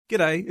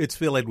G'day, it's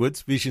Phil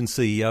Edwards, Vision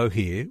CEO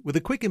here, with a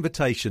quick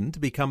invitation to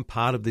become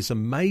part of this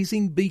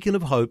amazing beacon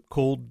of hope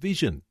called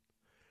Vision.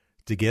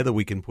 Together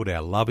we can put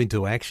our love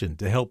into action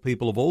to help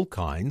people of all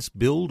kinds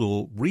build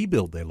or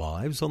rebuild their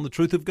lives on the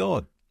truth of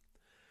God.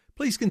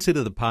 Please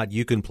consider the part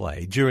you can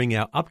play during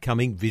our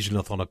upcoming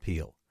Visionathon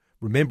appeal,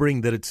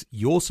 remembering that it's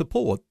your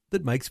support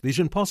that makes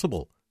Vision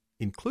possible,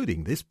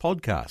 including this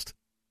podcast.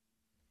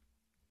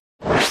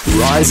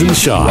 Rise and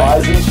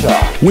Shine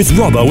with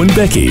Robbo and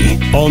Becky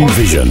on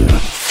Vision.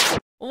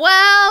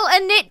 Well,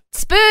 Annette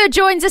Spur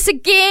joins us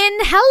again.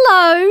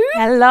 Hello.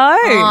 Hello.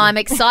 Oh, I'm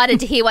excited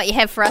to hear what you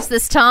have for us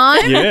this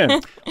time. Yeah.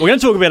 We're going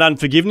to talk about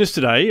unforgiveness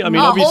today. I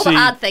mean, obviously, all the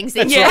hard things.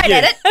 Then that's straight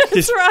at it. Just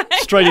That's right.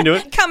 straight into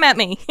it. Come at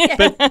me.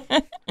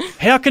 But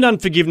how can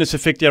unforgiveness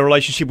affect our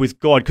relationship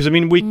with God? Because, I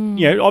mean,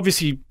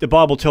 obviously the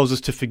Bible tells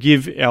us to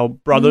forgive our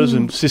brothers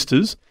and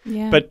sisters.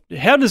 Yeah. But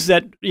how does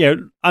that,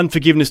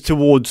 unforgiveness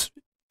towards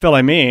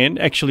fellow man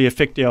actually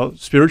affect our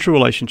spiritual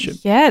relationship?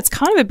 Yeah, it's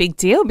kind of a big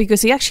deal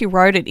because he actually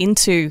wrote it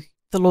into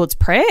the Lord's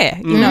Prayer.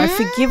 You know,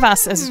 forgive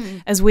us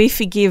as we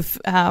forgive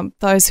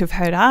those who've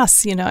hurt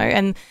us.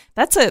 And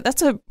that's a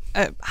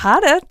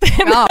harder.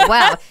 Oh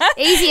wow,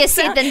 easier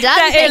said than done.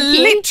 Thank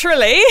you.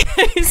 Literally,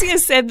 easier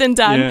said than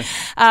done.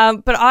 Yeah.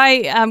 But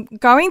I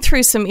going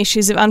through some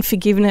issues of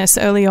unforgiveness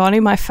early on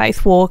in my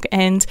faith walk,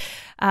 and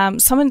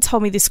someone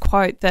told me this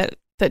quote that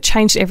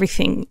changed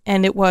everything,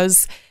 and it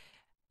was,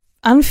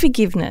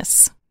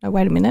 unforgiveness. No,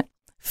 wait a minute.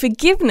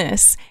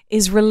 Forgiveness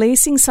is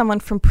releasing someone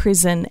from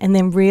prison and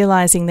then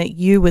realizing that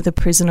you were the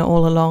prisoner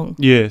all along.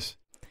 Yes.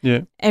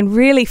 Yeah. And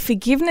really,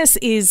 forgiveness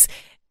is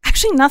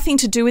actually nothing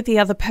to do with the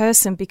other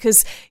person,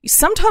 because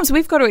sometimes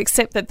we've got to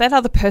accept that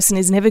other person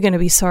is never going to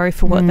be sorry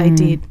for what they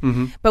did.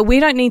 Mm-hmm. But we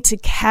don't need to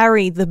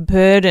carry the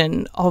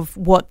burden of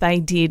what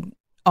they did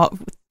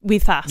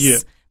with us. Yeah.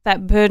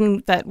 That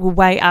burden that will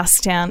weigh us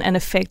down and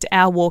affect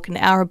our walk and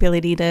our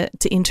ability to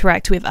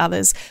interact with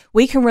others.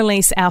 We can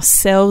release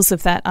ourselves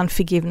of that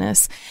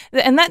unforgiveness.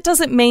 And that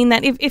doesn't mean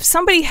that if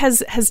somebody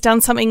has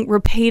done something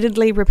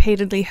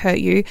repeatedly hurt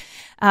you,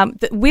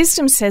 that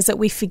wisdom says that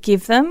we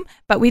forgive them,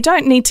 but we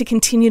don't need to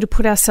continue to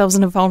put ourselves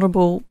in a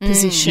vulnerable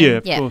position.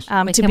 Yeah, of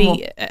course. To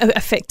be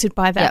affected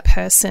by that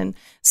person.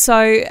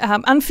 So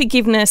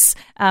unforgiveness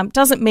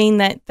doesn't mean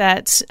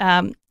that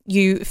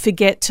you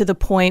forget to the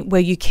point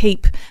where you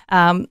keep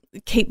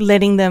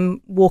letting them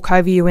walk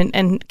over you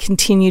and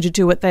continue to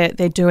do what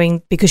they're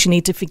doing because you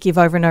need to forgive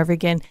over and over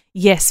again.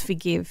 Yes,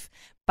 forgive,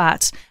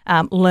 but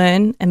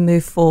learn and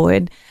move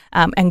forward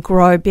and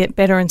grow a bit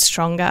better and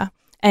stronger.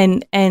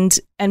 And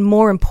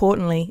more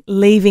importantly,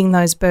 leaving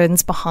those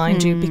burdens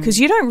behind you, because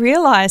you don't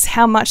realize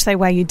how much they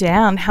weigh you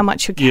down, how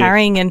much you're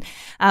carrying.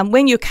 And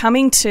when you're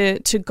coming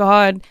to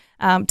God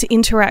to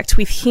interact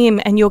with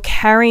him and you're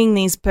carrying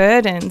these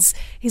burdens,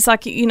 he's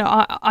like,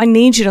 I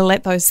need you to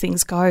let those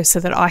things go so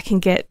that I can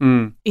get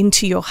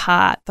into your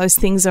heart. Those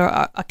things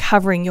are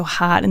covering your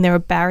heart, and they're a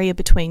barrier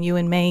between you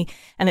and me.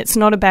 And it's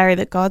not a barrier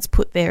that God's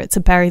put there. It's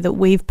a barrier that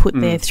we've put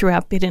there through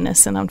our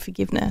bitterness and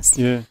unforgiveness.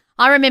 Yeah.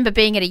 I remember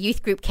being at a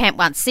youth group camp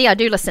once. See, I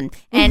do listen.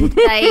 And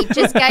they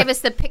just gave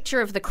us the picture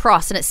of the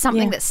cross, and it's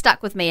something that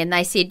stuck with me. And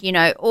they said,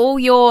 all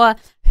your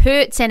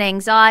hurts and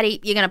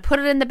anxiety, you're going to put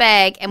it in the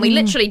bag. And we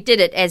literally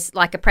did it as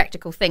like a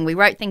practical thing. We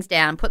wrote things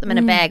down, put them in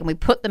a bag, and we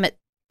put them at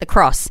the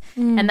cross.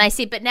 And they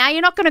said, but now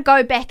you're not going to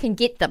go back and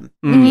get them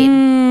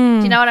again.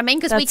 Do you know what I mean?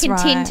 Because we can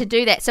tend to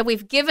do that. So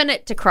we've given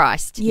it to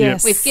Christ.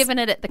 Yes. We've given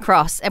it at the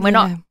cross, and we're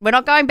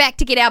not going back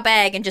to get our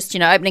bag and just,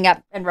 opening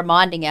up and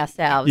reminding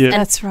ourselves. Yeah. And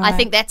That's right. I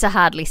think that's a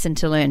hard lesson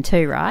to learn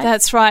too, right?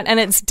 That's right. And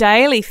it's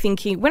daily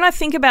thinking. When I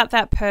think about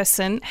that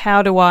person,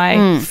 how do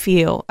I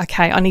feel?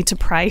 Okay, I need to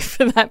pray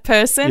for that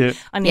person. Yeah.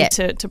 I need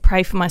to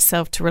pray for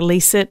myself to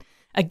release it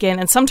again.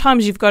 And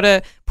sometimes you've got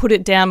to put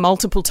it down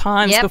multiple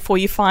times before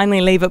you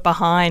finally leave it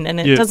behind. And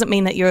it doesn't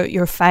mean that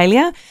you're a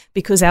failure,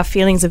 because our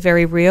feelings are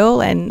very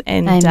real and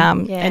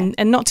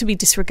not to be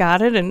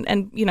disregarded.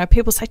 And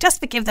people say, just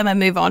forgive them and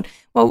move on.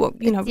 Well,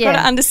 we've got to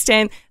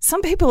understand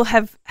some people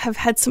have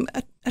had some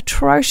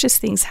atrocious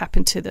things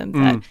happen to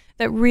them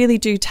that really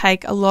do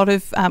take a lot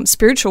of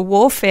spiritual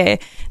warfare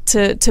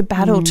to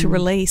battle, to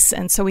release.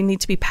 And so we need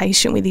to be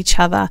patient with each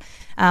other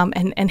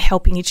and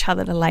helping each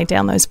other to lay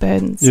down those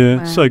burdens.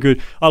 Yeah, so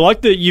good. I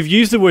like that you've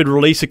used the word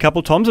release a couple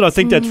of times, and I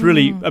think that's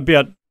really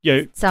about,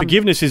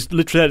 forgiveness is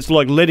literally, it's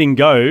like letting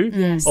go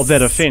of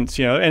that offence,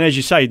 and as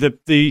you say,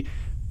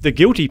 the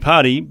guilty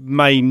party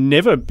may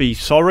never be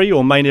sorry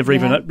or may never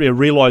even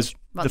realise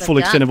the full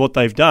extent of what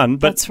they've done.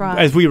 But That's right.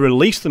 as we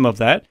release them of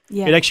that,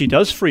 it actually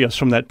does free us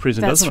from that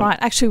prison, doesn't it? That's right.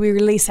 Actually, we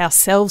release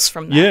ourselves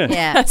from that.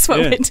 Yeah. That's what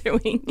we're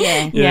doing.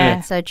 Yeah.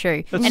 Yeah. So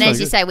true. That's and so as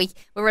you good. say,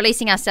 we're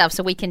releasing ourselves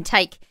so we can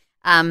take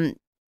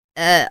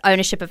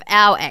ownership of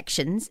our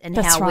actions and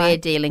That's how right. we're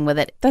dealing with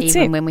it, That's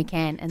even it. when we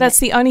can. And That's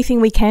the only thing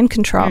we can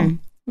control.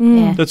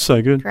 Yeah. That's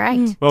so good.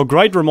 Great. Well,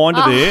 great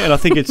reminder there, and I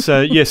think it's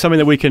something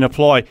that we can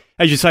apply.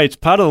 As you say, it's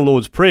part of the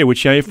Lord's Prayer,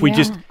 which if we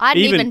just I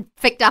hadn't even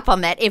picked up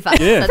on that ever.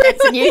 Yeah. So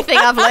that's a new thing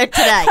I've learned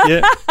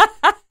today.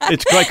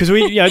 it's great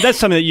because that's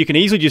something that you can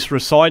easily just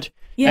recite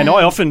And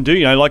I often do,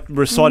 like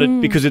recite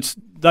it because it's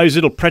those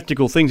little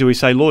practical things that we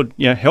say, Lord,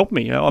 help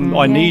me.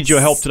 I need your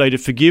help today to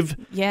forgive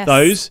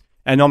those,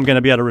 and I'm going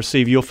to be able to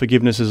receive your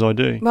forgiveness as I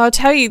do. Well, I'll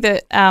tell you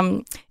that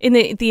in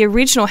the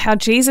original, how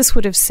Jesus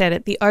would have said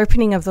it, the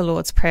opening of the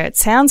Lord's Prayer, it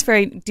sounds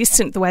very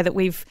distant the way that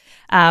we've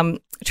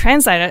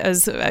translated it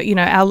as,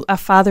 our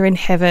Father in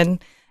heaven,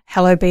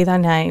 hallowed be thy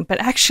name. But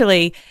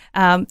actually,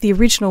 the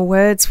original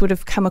words would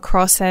have come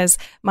across as,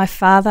 my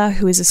Father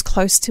who is as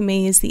close to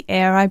me as the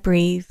air I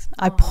breathe,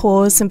 I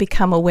pause and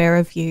become aware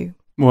of you.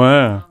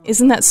 Wow.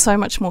 Isn't that so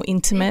much more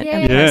intimate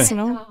and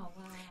personal? Oh,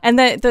 wow.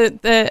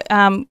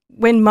 And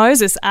when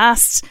Moses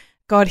asked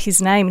God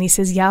his name and he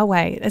says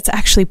Yahweh, it's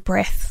actually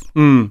breath.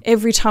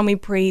 Every time we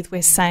breathe,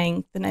 we're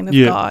saying the name of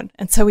God.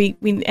 And so we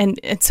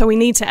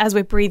need to, as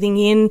we're breathing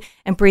in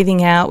and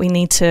breathing out, we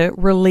need to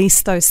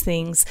release those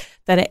things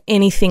that are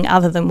anything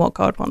other than what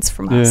God wants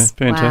from us. Yeah,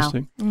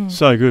 fantastic. Wow.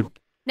 So good.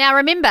 Now,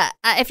 remember,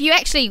 if you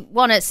actually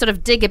want to sort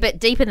of dig a bit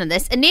deeper than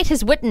this, Annette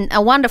has written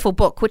a wonderful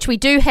book, which we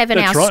do have in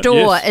our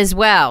store as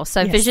well.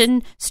 So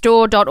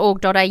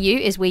visionstore.org.au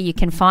is where you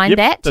can find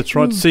that. That's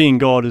right. Seeing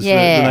God is the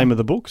name of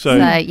the book. So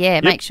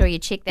make sure you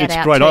check that out.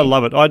 It's great. Too. I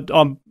love it.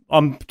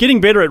 I'm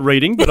getting better at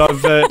reading, but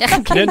I've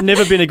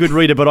never been a good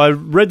reader. But I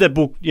read that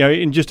book,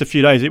 in just a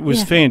few days. It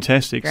was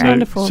fantastic. So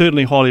wonderful.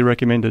 Certainly highly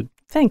recommended.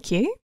 Thank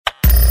you.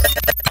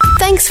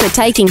 Thanks for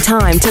taking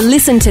time to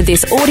listen to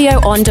this audio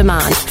on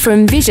demand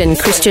from Vision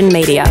Christian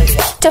Media.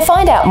 To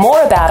find out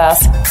more about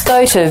us,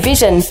 go to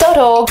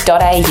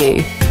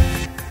vision.org.au.